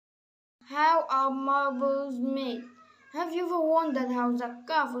How are marbles made? Have you ever wondered how the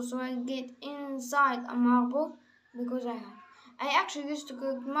calf or soil get inside a marble? Because I have. I actually used to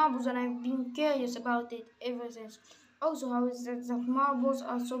collect marbles and I've been curious about it ever since. Also, how is it that marbles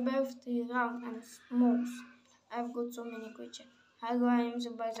are so perfectly round and smooth? I've got so many questions. Hello, I am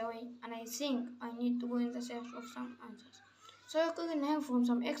Zip, by the way, and I think I need to go in the search of some answers. So I couldn't hear from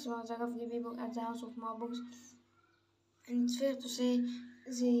some experts and lovely people at the House of Marbles, and it's fair to say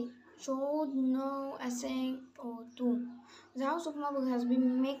they should know a thing or two. The House of Marble has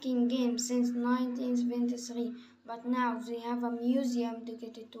been making games since 1973, but now they have a museum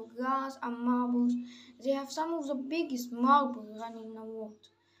dedicated to glass and marbles. They have some of the biggest marbles running in the world.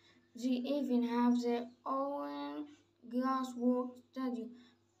 They even have their own glass work studio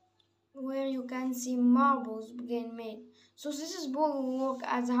where you can see marbles being made. So this is Paul work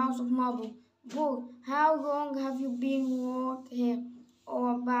at the House of Marble. Paul, how long have you been working here?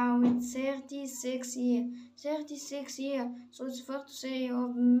 Oh, about 36 years. 36 years. So it's fair to say you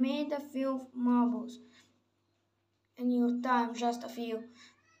have made a few marbles in your time, just a few.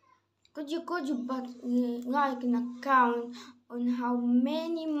 Could you but like an account on how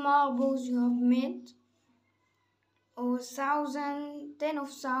many marbles you have made? Or thousand, 10 of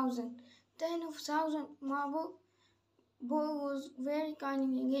thousand, 10 of thousand marble? Boy was very kind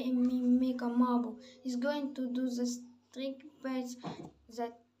in letting me make a marble. He's going to do the strict bits,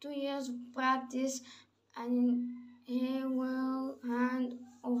 the 2 years of practice, and he will hand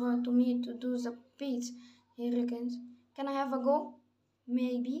over to me to do the beats, he reckons. Can I have a go?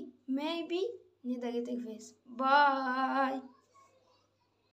 Maybe, maybe. Need a little face. Bye.